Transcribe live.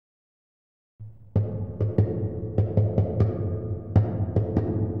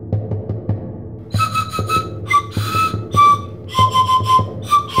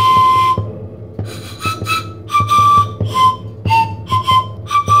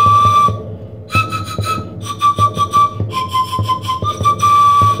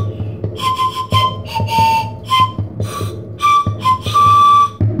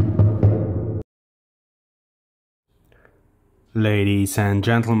Ladies and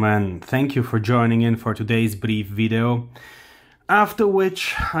gentlemen, thank you for joining in for today's brief video, after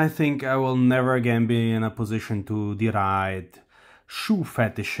which I think I will never again be in a position to deride shoe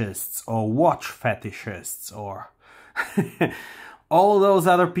fetishists or watch fetishists or all those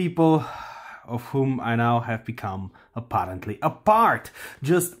other people of whom I now have become apparently a part.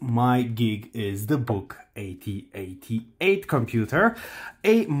 Just my gig is the Book 8088 computer,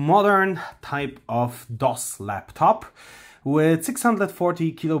 a modern type of DOS laptop with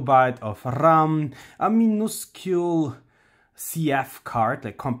 640 kilobyte of RAM, a minuscule CF card,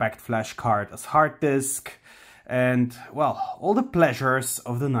 like compact flash card as hard disk, and well, all the pleasures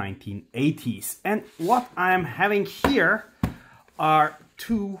of the 1980s. And what I'm having here are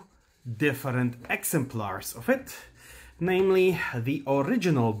two different exemplars of it, namely the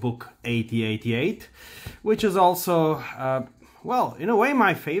original Book 8088, which is also well, in a way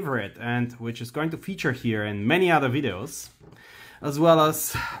my favorite, and which is going to feature here in many other videos, as well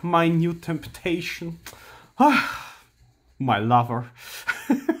as my new temptation, my lover,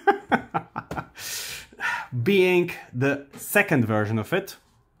 being the second version of it.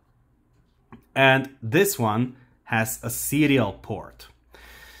 And this one has a serial port.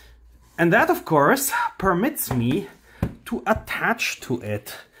 And that, of course, permits me to attach to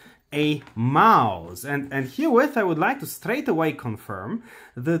it a mouse. And herewith I would like to straight away confirm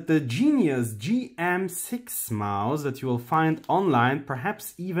that the genius GM-6 mouse that you will find online,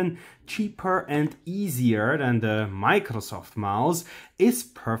 perhaps even cheaper and easier than the Microsoft mouse, is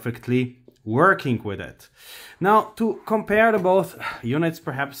perfectly working with it. Now, to compare the both units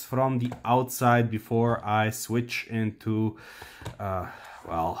perhaps from the outside before I switch into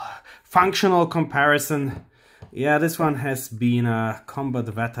well, functional comparison. Yeah, this one has been a combat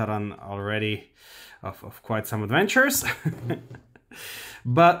veteran already of quite some adventures.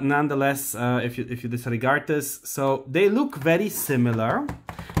 But nonetheless, if you disregard this, so they look very similar,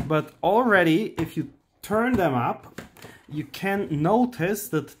 but already if you turn them up, you can notice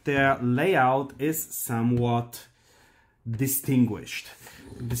that their layout is somewhat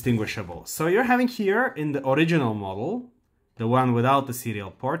distinguishable. So you're having here in the original model, the one without the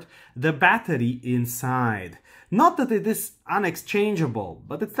serial port, the battery inside. Not that it is unexchangeable,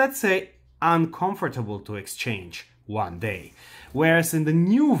 but it's, let's say, uncomfortable to exchange one day. Whereas in the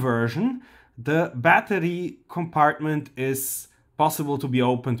new version, the battery compartment is possible to be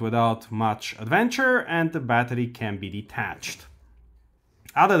opened without much adventure, and the battery can be detached.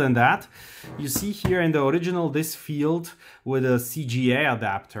 Other than that, you see here in the original this field with a VGA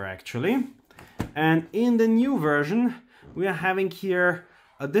adapter actually. And in the new version, we are having here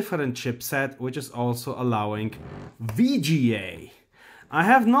a different chipset, which is also allowing VGA. I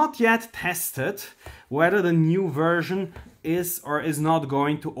have not yet tested whether the new version is or is not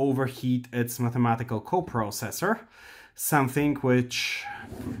going to overheat its mathematical coprocessor, something which,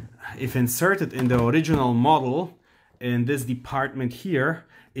 if inserted in the original model in this department here,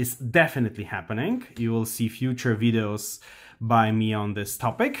 is definitely happening. You will see future videos by me on this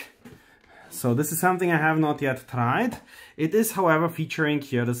topic. So this is something I have not yet tried. It is, however, featuring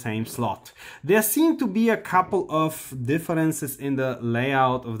here the same slot. There seem to be a couple of differences in the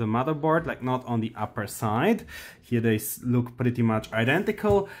layout of the motherboard, like not on the upper side. Here they look pretty much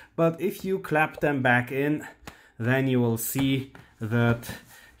identical, but if you clap them back in, then you will see that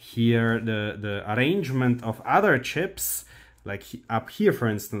here the arrangement of other chips, like up here for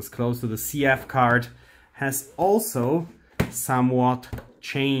instance, close to the CF card, has also somewhat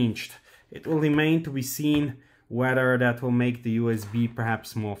changed. It will remain to be seen whether that will make the USB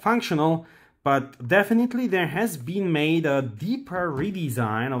perhaps more functional, but definitely there has been made a deeper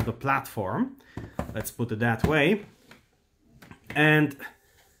redesign of the platform, let's put it that way. And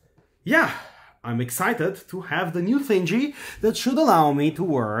yeah, I'm excited to have the new thingy that should allow me to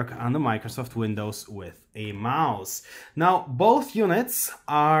work on the Microsoft Windows with a mouse. Now, both units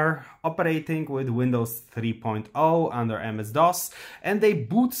are operating with Windows 3.0 under MS-DOS, and they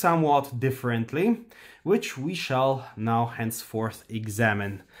boot somewhat differently, which we shall now henceforth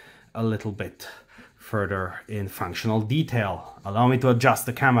examine a little bit further in functional detail. Allow me to adjust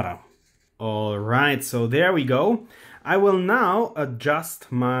the camera. All right, so there we go. I will now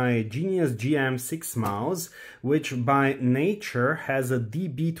adjust my Genius GM-6 mouse, which by nature has a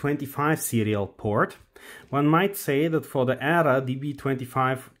DB25 serial port. One might say that for the era,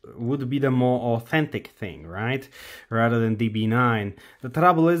 DB25 would be the more authentic thing, right? Rather than DB9. The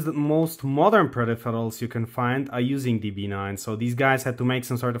trouble is that most modern peripherals you can find are using DB9, so these guys had to make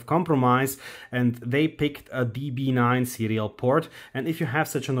some sort of compromise, and they picked a DB9 serial port. And if you have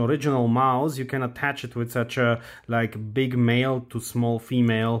such an original mouse, you can attach it with such a like big male to small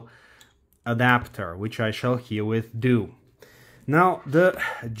female adapter, which I shall herewith do. Now, the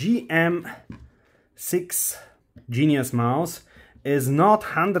GM-6 Genius Mouse is not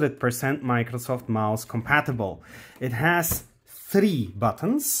 100% Microsoft Mouse compatible. It has 3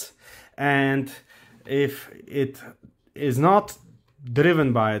 buttons, and if it is not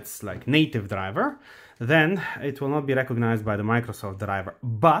driven by its native driver, then it will not be recognized by the Microsoft driver.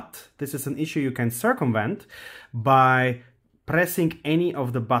 But this is an issue you can circumvent by pressing any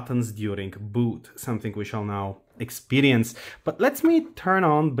of the buttons during boot, something we shall now experience. But let me turn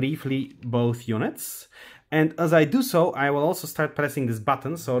on briefly both units, and as I do so, I will also start pressing this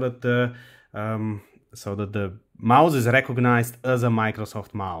button so that the mouse is recognized as a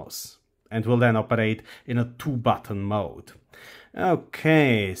Microsoft mouse and will then operate in a 2-button mode.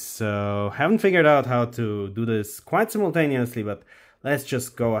 Okay, so haven't figured out how to do this quite simultaneously, but let's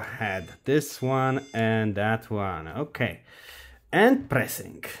just go ahead. This one and that one. Okay, and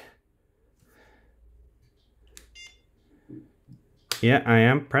pressing. Yeah, I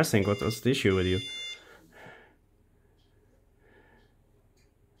am pressing. What was the issue with you?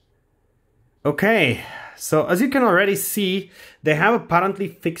 Okay, so as you can already see, they have apparently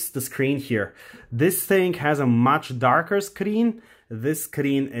fixed the screen here. This thing has a much darker screen. This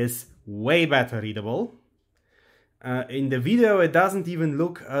screen is way better readable. In the video, it doesn't even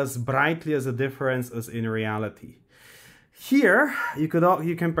look as brightly as a difference as in reality. Here, you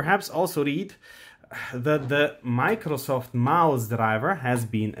can perhaps also read that the Microsoft mouse driver has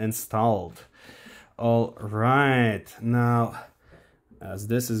been installed. All right, now, as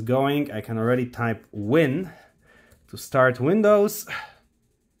this is going, I can already type Win to start Windows.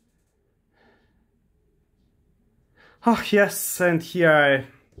 Oh yes, and here I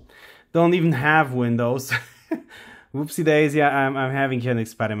don't even have Windows. Whoopsie daisy, I'm having here an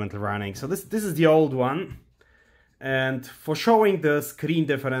experiment running. So this is the old one. And for showing the screen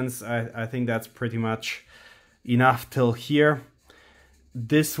difference, I think that's pretty much enough till here.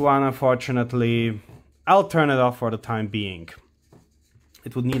 This one, unfortunately, I'll turn it off for the time being.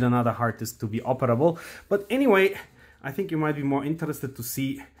 It would need another hard disk to be operable. But anyway, I think you might be more interested to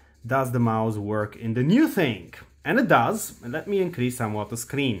see, does the mouse work in the new thing? And it does. And let me increase somewhat the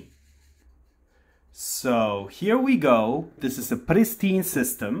screen. So here we go. This is a pristine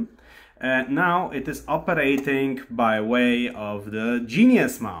system. And now it is operating by way of the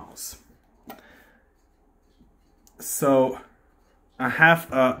Genius Mouse. So I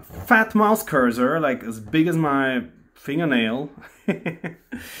have a fat mouse cursor, like as big as my fingernail.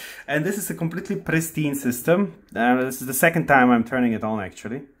 And this is a completely pristine system. This is the second time I'm turning it on,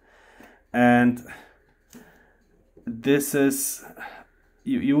 actually. And this is,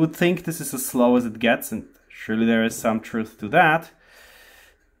 you would think this is as slow as it gets, and surely there is some truth to that.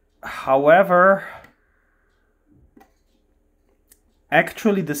 However,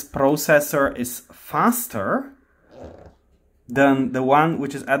 actually this processor is faster than the one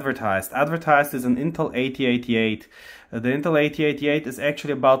which is advertised. Advertised is an Intel 8088. The Intel 8088 is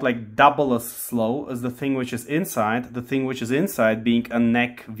actually about double as slow as the thing which is inside. The thing which is inside being a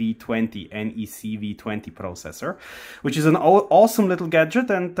NEC V20 processor, which is an awesome little gadget,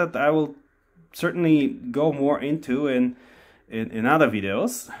 and that I will certainly go more into in other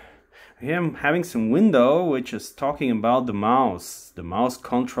videos. Here I'm having some window which is talking about the mouse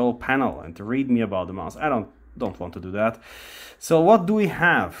control panel, and to read me about the mouse. I don't want to do that. So what do we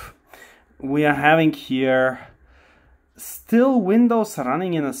have? We are having here still Windows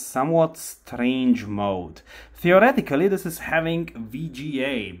running in a somewhat strange mode. Theoretically, this is having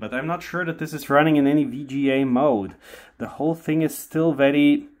VGA, but I'm not sure that this is running in any VGA mode. The whole thing is still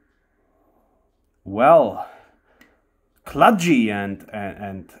very, well, kludgy,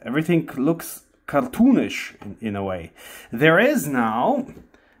 and everything looks cartoonish in a way. There is now,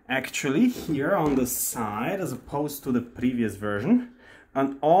 actually, here on the side, as opposed to the previous version,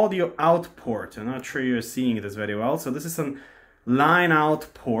 an audio out port. I'm not sure you're seeing this very well. So this is a line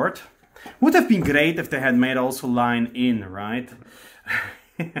out port. Would have been great if they had made also line in, right?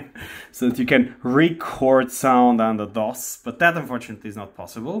 So that you can record sound under DOS, but that unfortunately is not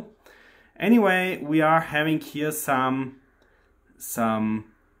possible. Anyway, we are having here some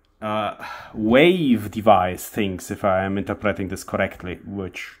wave device things, if I am interpreting this correctly,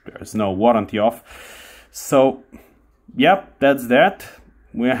 which there's no warranty of. So, yep, that's that.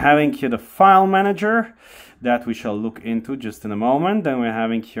 We're having here the file manager that we shall look into just in a moment. Then we're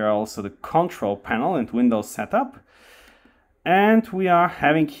having here also the control panel and Windows setup. And we are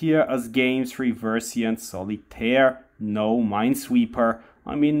having here as games Reversi and Solitaire, no Minesweeper.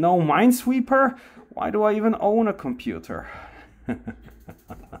 I mean, no Minesweeper? Why do I even own a computer?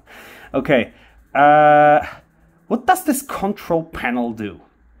 Okay, what does this control panel do?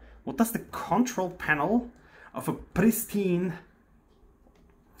 What does the control panel of a pristine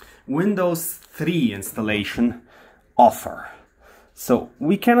Windows 3 installation offer. So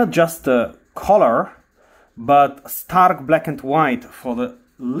we can adjust the color, but stark black and white for the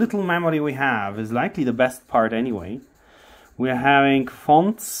little memory we have is likely the best part anyway. We are having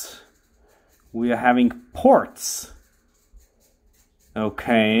fonts, we are having ports.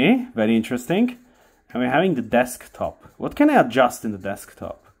 Okay, very interesting. And we're having the desktop. What can I adjust in the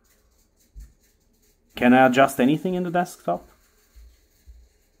desktop? Can I adjust anything in the desktop?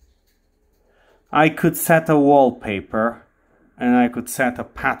 I could set a wallpaper, and I could set a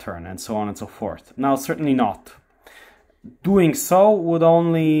pattern, and so on and so forth. Now, certainly not. Doing so would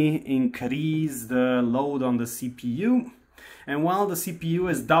only increase the load on the CPU. And while the CPU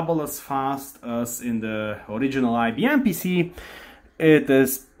is double as fast as in the original IBM PC, it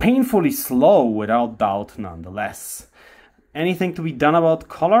is painfully slow without doubt nonetheless. Anything to be done about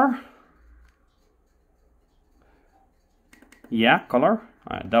color? Yeah, color.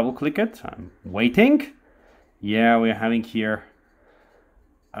 I double click it. I'm waiting. Yeah, we're having here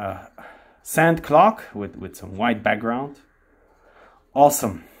a sand clock with some white background.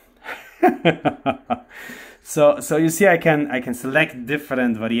 Awesome. So you see, I can select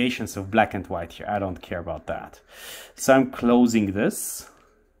different variations of black and white here. I don't care about that. So I'm closing this,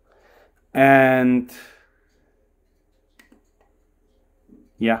 and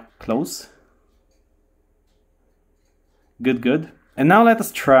yeah, close. Good, good. And now let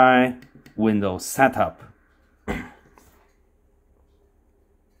us try Windows setup.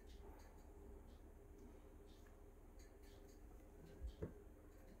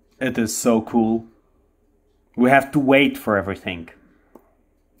 It is so cool. We have to wait for everything.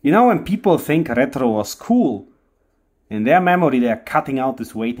 You know, when people think retro was cool, in their memory they are cutting out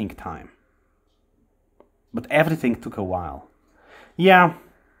this waiting time. But everything took a while. Yeah,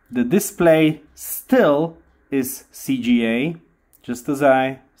 the display still is CGA, just as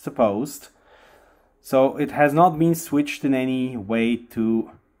I supposed. So it has not been switched in any way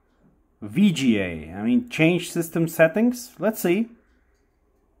to VGA. I mean, change system settings? Let's see.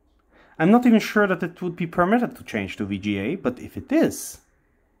 I'm not even sure that it would be permitted to change to VGA, but if it is,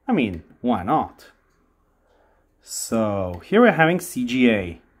 I mean, why not? So here we're having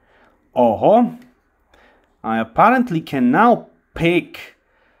CGA. Oh, I apparently can now pick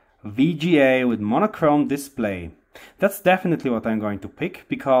VGA with monochrome display. That's definitely what I'm going to pick,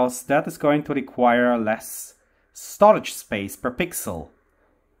 because that is going to require less storage space per pixel.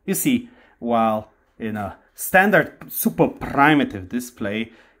 You see, while in a standard super primitive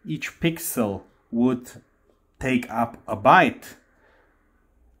display, each pixel would take up a byte.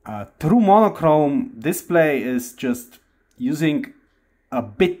 A true monochrome display is just using a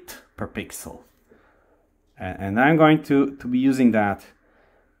bit per pixel. And I'm going to be using that.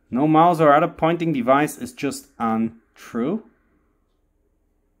 No mouse or other pointing device is just untrue.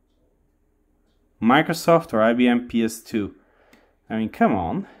 Microsoft or IBM PS2. I mean, come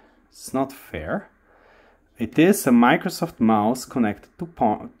on, it's not fair. It is a Microsoft mouse connected to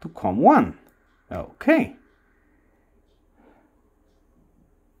COM1. Okay.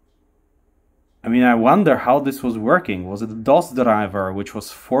 I mean, I wonder how this was working. Was it a DOS driver which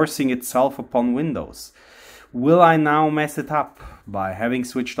was forcing itself upon Windows? Will I now mess it up by having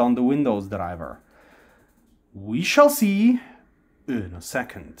switched on the Windows driver? We shall see in a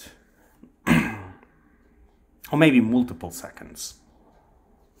second. Or maybe multiple seconds.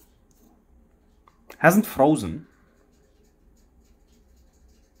 Hasn't frozen.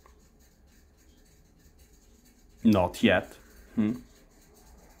 Not yet.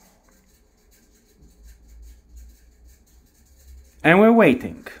 And we're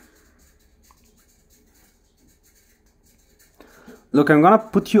waiting. Look, I'm gonna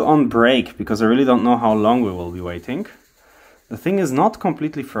put you on break because I really don't know how long we will be waiting. The thing is not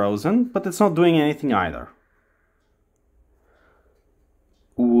completely frozen, but it's not doing anything either.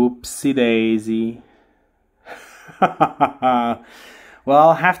 Whoopsie daisy. Well,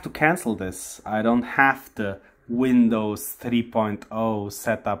 I'll have to cancel this. I don't have the Windows 3.0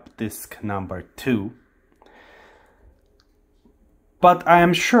 setup disk number 2. But I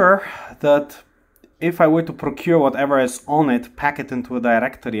am sure that if I were to procure whatever is on it, pack it into a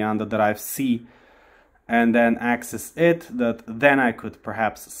directory under drive C, and then access it, that then I could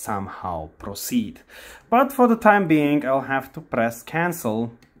perhaps somehow proceed. But for the time being, I'll have to press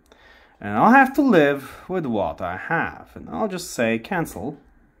cancel, and I'll have to live with what I have. And I'll just say cancel.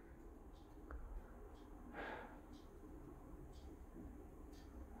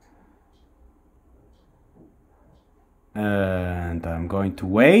 And I'm going to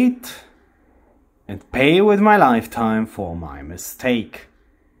wait and pay with my lifetime for my mistake.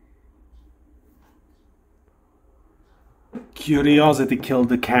 Curiosity killed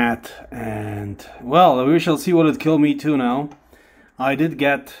the cat, and well, we shall see what it killed me too now. I did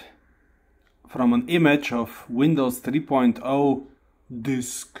get from an image of Windows 3.0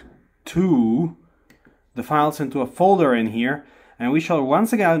 disk 2 the files into a folder in here, and we shall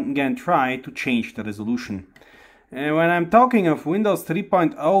once again try to change the resolution. And when I'm talking of Windows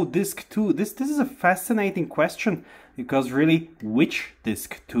 3.0 disk 2, this is a fascinating question, because really, which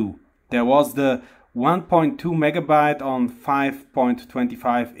disk 2? There was the 1.2 megabyte on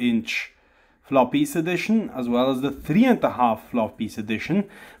 5.25 inch floppies edition, as well as the 3.5 floppies edition,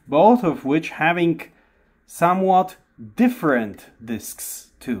 both of which having somewhat different disks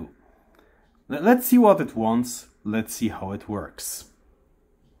too. Let's see what it wants, let's see how it works.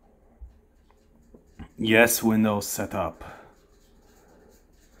 Yes, Windows setup.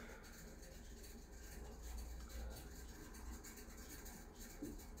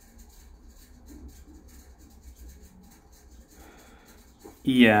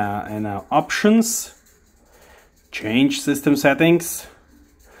 Yeah, and now options, change system settings.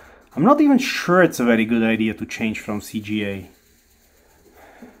 I'm not even sure it's a very good idea to change from VGA.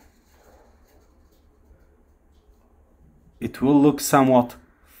 It will look somewhat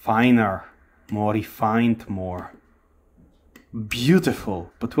finer, more refined, more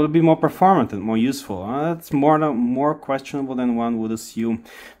beautiful, but will be more performant and more useful. That's more questionable than one would assume,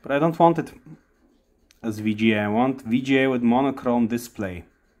 but I don't want it as VGA. I want VGA with monochrome display.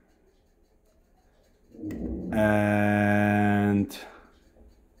 And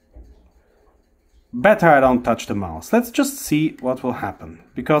better I don't touch the mouse. Let's just see what will happen,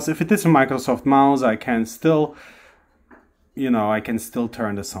 because if it is a Microsoft mouse, I can still, I can still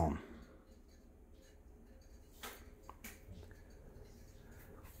turn this on.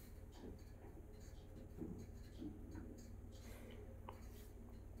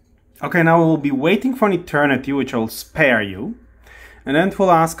 Okay, now we'll be waiting for an eternity, which I'll spare you, and then it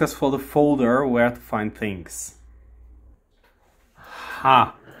will ask us for the folder where to find things.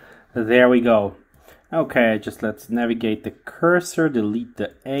 Ha! There we go. Okay, just let's navigate the cursor, delete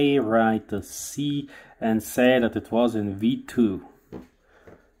the A, write the C, and say that it was in V2.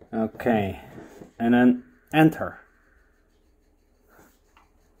 Okay, and then enter.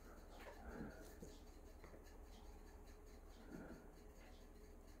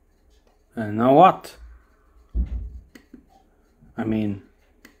 And now what? I mean,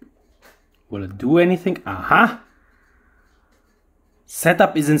 will it do anything? Aha!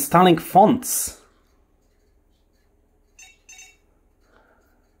 Setup is installing fonts.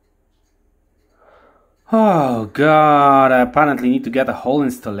 Oh god, I apparently need to get a whole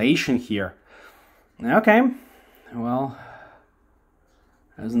installation here. Okay, well,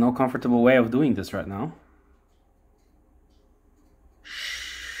 there's no comfortable way of doing this right now.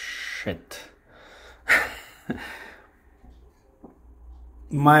 Shit.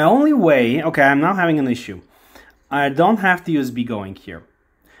 My only way, okay, I'm now having an issue. I don't have the USB going here.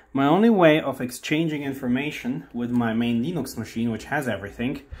 My only way of exchanging information with my main Linux machine, which has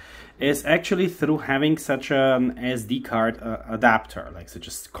everything, is actually through having such an SD card adapter, like such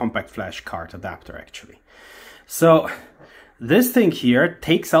a compact flash card adapter actually. So this thing here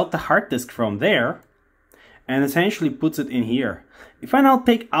takes out the hard disk from there and essentially puts it in here. If I now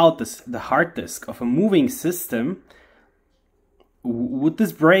take out the hard disk of a moving system, would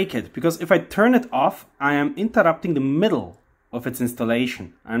this break it? Because if I turn it off, I am interrupting the middle of its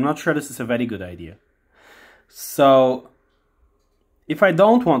installation. I'm not sure this is a very good idea. So if I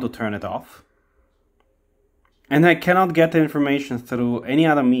don't want to turn it off, and I cannot get the information through any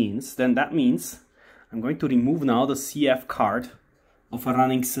other means, then that means I'm going to remove now the CF card of a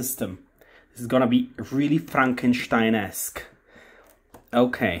running system. This is gonna be really Frankenstein-esque.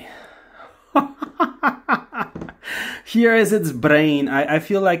 Okay. Here is its brain. I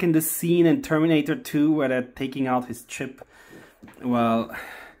feel like in the scene in Terminator 2 where they're taking out his chip. Well,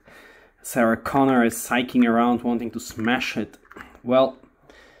 Sarah Connor is psyching around wanting to smash it. Well,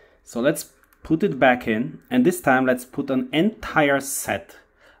 so let's put it back in, and this time let's put an entire set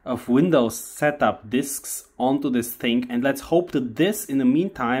of Windows setup disks onto this thing, and let's hope that this in the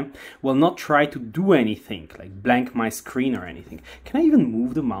meantime will not try to do anything like blank my screen or anything. Can I even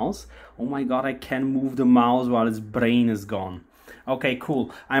move the mouse? Oh my god, I can move the mouse while its brain is gone. Okay,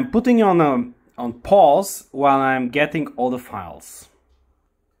 cool. I'm putting it on pause while I'm getting all the files.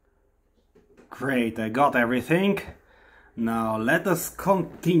 Great, I got everything. Now let us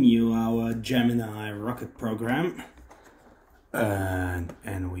continue our Gemini rocket program.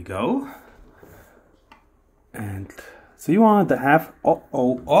 And we go. And so you wanted to have,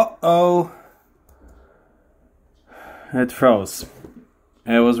 it froze.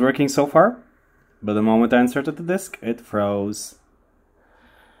 It was working so far? But the moment I inserted the disk, it froze.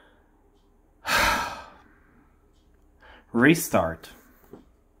 Restart.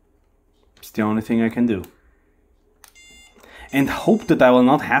 It's the only thing I can do. And hope that I will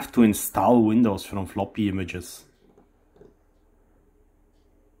not have to install Windows from floppy images.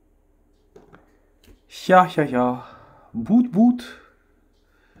 Ja. Boot.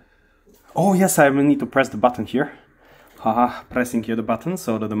 Oh yes, I will need to press the button here. Haha, pressing here the button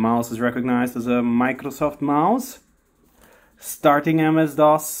so that the mouse is recognized as a Microsoft mouse. Starting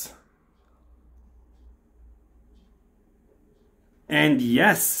MS-DOS. And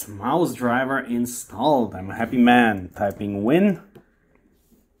yes, mouse driver installed. I'm a happy man. Typing win.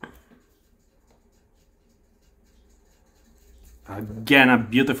 Again, a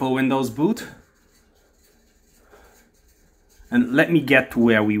beautiful Windows boot. And let me get to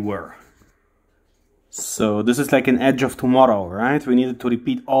where we were. So this is like an edge of tomorrow, right? We needed to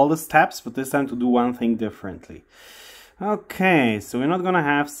repeat all the steps, but this time to do one thing differently. Okay, so we're not gonna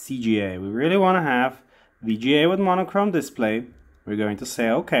have CGA. We really wanna have VGA with monochrome display. We're going to say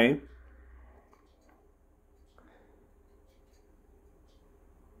okay.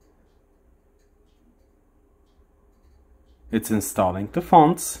 It's installing the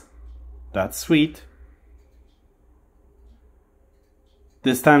fonts. That's sweet.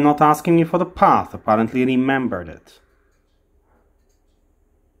 This time not asking me for the path, apparently remembered it.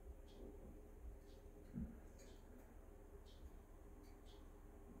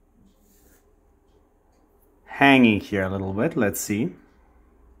 Hanging here a little bit, let's see.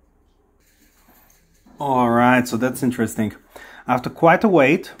 Alright, so that's interesting. After quite a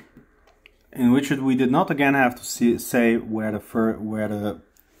wait, in which we did not again have to say where the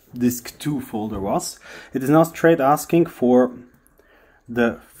disk 2 folder was, it is now straight asking for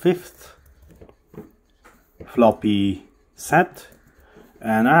the 5th floppy set,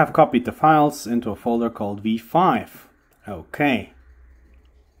 and I have copied the files into a folder called V5. Okay.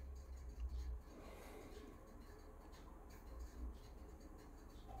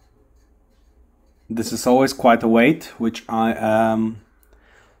 This is always quite a wait, which I am,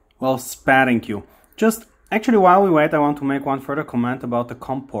 well, sparing you. Just, actually, while we wait, I want to make one further comment about the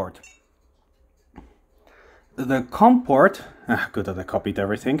COM port. The COM port, good that I copied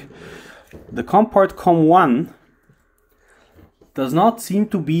everything. The COM port COM1 does not seem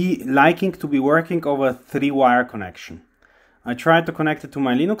to be liking to be working over a 3-wire connection. I tried to connect it to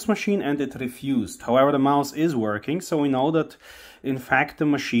my Linux machine and it refused. However, the mouse is working, so we know that in fact the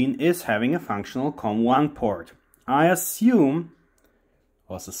machine is having a functional COM1 port. I assume,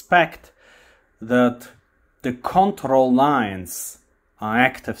 or suspect, that the control lines are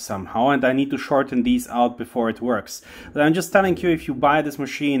active somehow and I need to shorten these out before it works. But I'm just telling you, if you buy this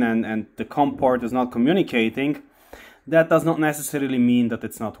machine and the COM port is not communicating, that does not necessarily mean that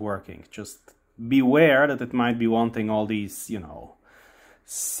it's not working. Just beware that it might be wanting all these, you know,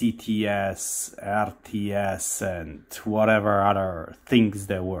 CTS, RTS and whatever other things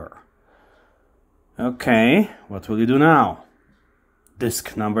there were. Okay, what will you do now?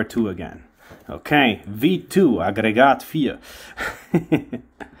 Disk number 2 again. Okay, V2, aggregat 4.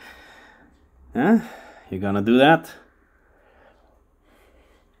 Huh? You gonna do that?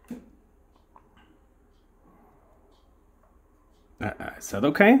 I said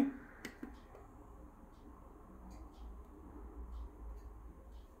okay.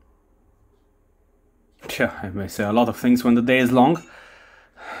 Yeah, I may say a lot of things when the day is long.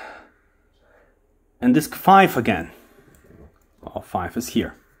 And disk 5 again. Oh, 5 is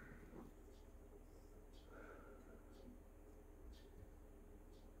here.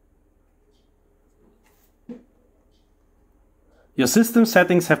 Your system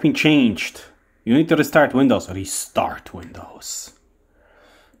settings have been changed. You need to restart Windows. Restart Windows.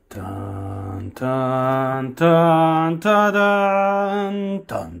 Dun dun dun dun dun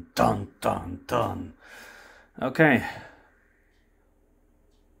dun dun dun dun. Okay.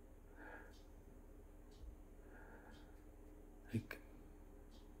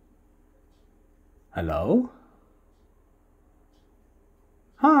 Hello?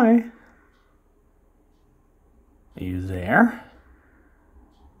 Hi. Are you there?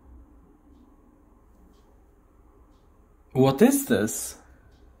 What is this?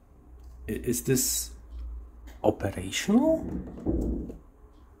 Is this operational?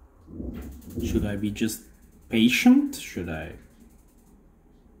 Should I be just patient? Should I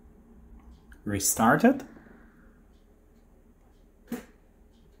restart it?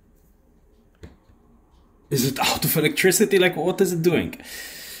 Is it out of electricity? Like, what is it doing?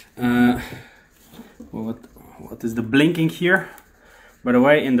 What is the blinking here? By the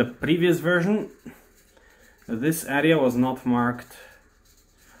way, in the previous version, this area was not marked.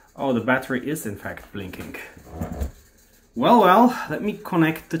 Oh, the battery is in fact blinking. Well, let me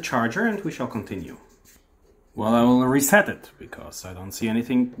connect the charger and we shall continue. Well, I will reset it because I don't see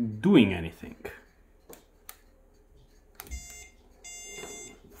anything doing anything.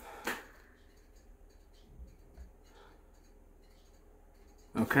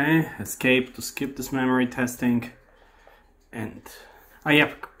 Okay, escape to skip this memory testing. And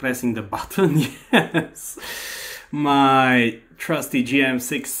yep, pressing the button, yes. My trusty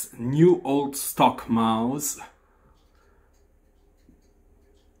GM-6 new old stock mouse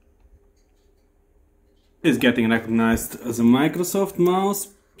is getting recognized as a Microsoft mouse,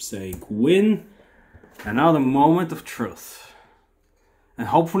 saying win. And now the moment of truth. And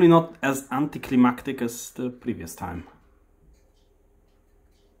hopefully not as anticlimactic as the previous time.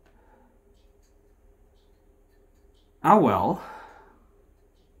 Ah well.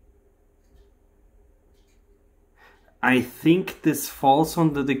 I think this falls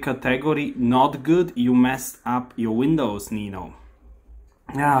under the category not good, you messed up your Windows, Nino.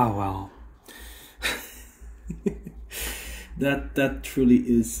 Ah well. That truly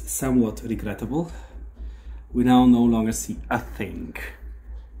is somewhat regrettable. We now no longer see a thing.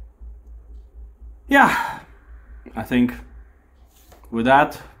 Yeah, I think with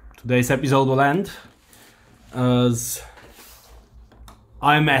that today's episode will end, as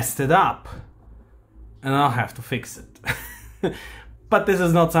I messed it up and I'll have to fix it. But this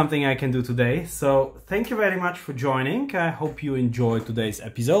is not something I can do today, so thank you very much for joining. I hope you enjoyed today's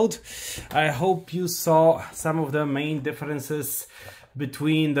episode. I hope you saw some of the main differences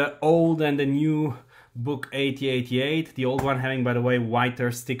between the old and the new Book 8088. The old one having, by the way, whiter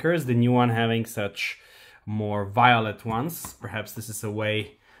stickers, the new one having such more violet ones. Perhaps this is a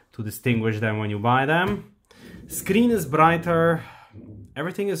way to distinguish them when you buy them. Screen is brighter.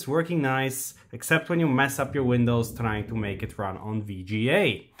 Everything is working nice, except when you mess up your Windows trying to make it run on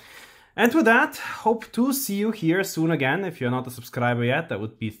VGA. And with that, hope to see you here soon again. If you're not a subscriber yet, that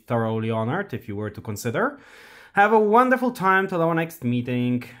would be thoroughly honored if you were to consider. Have a wonderful time till our next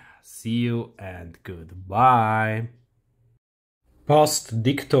meeting. See you and goodbye. Post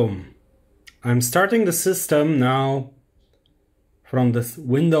dictum. I'm starting the system now from the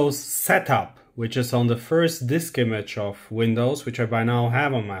Windows setup, which is on the first disk image of Windows, which I by now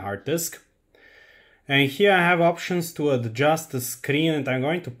have on my hard disk. And here I have options to adjust the screen, and I'm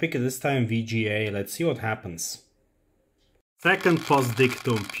going to pick this time VGA. Let's see what happens. Second post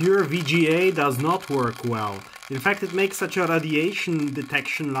dictum. Pure VGA does not work well. In fact, it makes such a radiation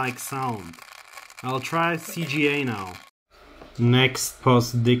detection-like sound. I'll try CGA now. Next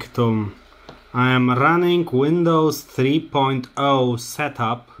post dictum. I am running Windows 3.0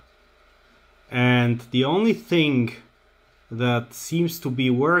 setup. And the only thing that seems to be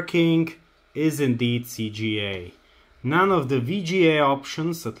working is indeed CGA. None of the VGA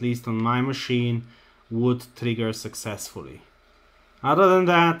options, at least on my machine, would trigger successfully. Other than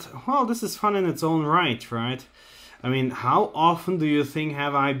that, well, this is fun in its own right? I mean, how often do you think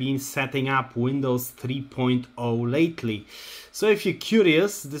have I been setting up Windows 3.0 lately? So if you're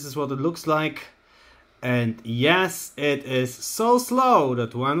curious, this is what it looks like. And yes, it is so slow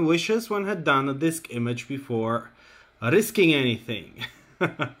that one wishes one had done a disk image before risking anything.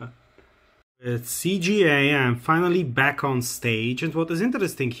 With CGA, I'm finally back on stage, and what is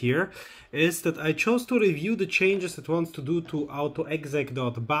interesting here is that I chose to review the changes it wants to do to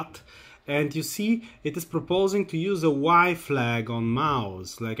autoexec.bat, and you see it is proposing to use a Y flag on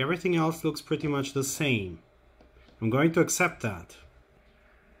mouse, like everything else looks pretty much the same. I'm going to accept that.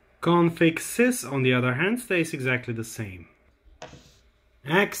 Config sys, on the other hand, stays exactly the same.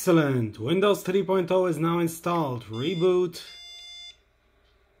 Excellent! Windows 3.0 is now installed. Reboot.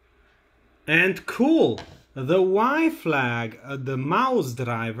 And cool! The Y flag, the mouse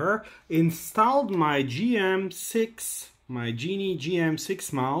driver, installed my GM-6, my Genie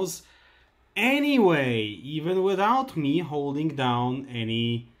GM-6 mouse anyway, even without me holding down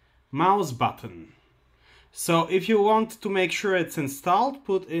any mouse button. So if you want to make sure it's installed,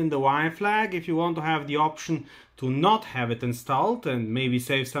 put in the Y flag. If you want to have the option to not have it installed and maybe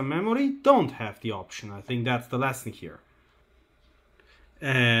save some memory, don't have the option. I think that's the lesson here.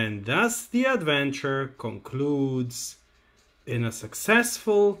 And thus the adventure concludes in a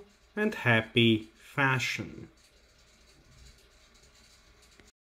successful and happy fashion.